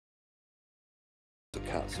The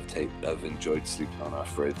cats have enjoyed sleeping on our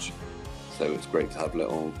fridge, so it's great to have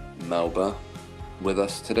little Melba with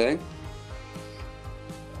us today.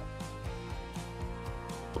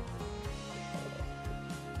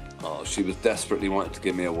 Oh, she was desperately wanting to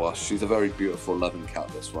give me a wash. She's a very beautiful, loving cat,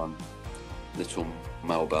 this one, little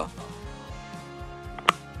Melba.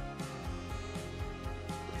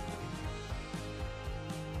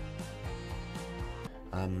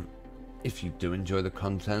 If you do enjoy the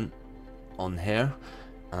content on here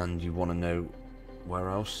and you want to know where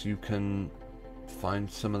else you can find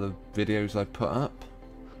some of the videos I put up,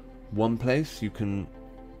 one place you can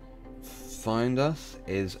find us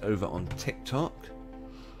is over on TikTok.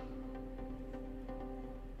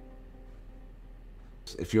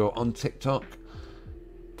 If you're on TikTok,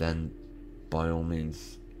 then by all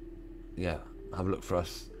means, yeah, have a look for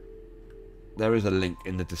us. There is a link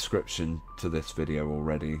in the description to this video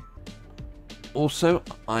already. Also,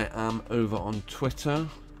 I am over on Twitter.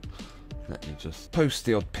 Let me just post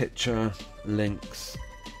the odd picture, links.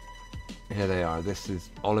 Here they are. This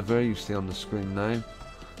is Oliver, you see on the screen now.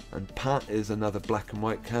 And Pat is another black and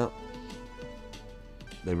white cat.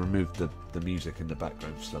 They removed the music in the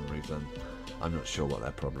background for some reason. I'm not sure what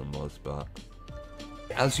their problem was, but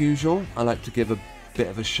as usual, I like to give a bit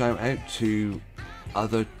of a shout out to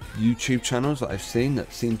other YouTube channels that I've seen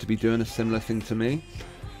that seem to be doing a similar thing to me.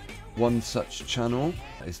 One such channel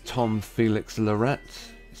is Tom Felix Lorette.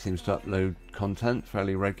 He seems to upload content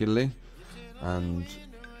fairly regularly, and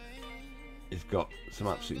he's got some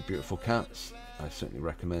absolutely beautiful cats. I certainly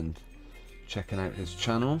recommend checking out his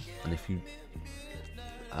channel. And if you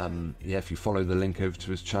if you follow the link over to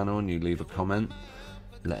his channel and you leave a comment,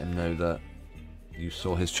 let him know that you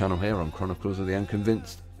saw his channel here on Chronicles of the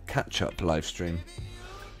Unconvinced catch-up live stream.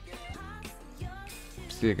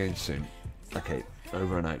 See you again soon. Okay,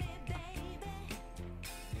 over and out.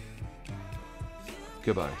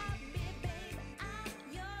 Goodbye.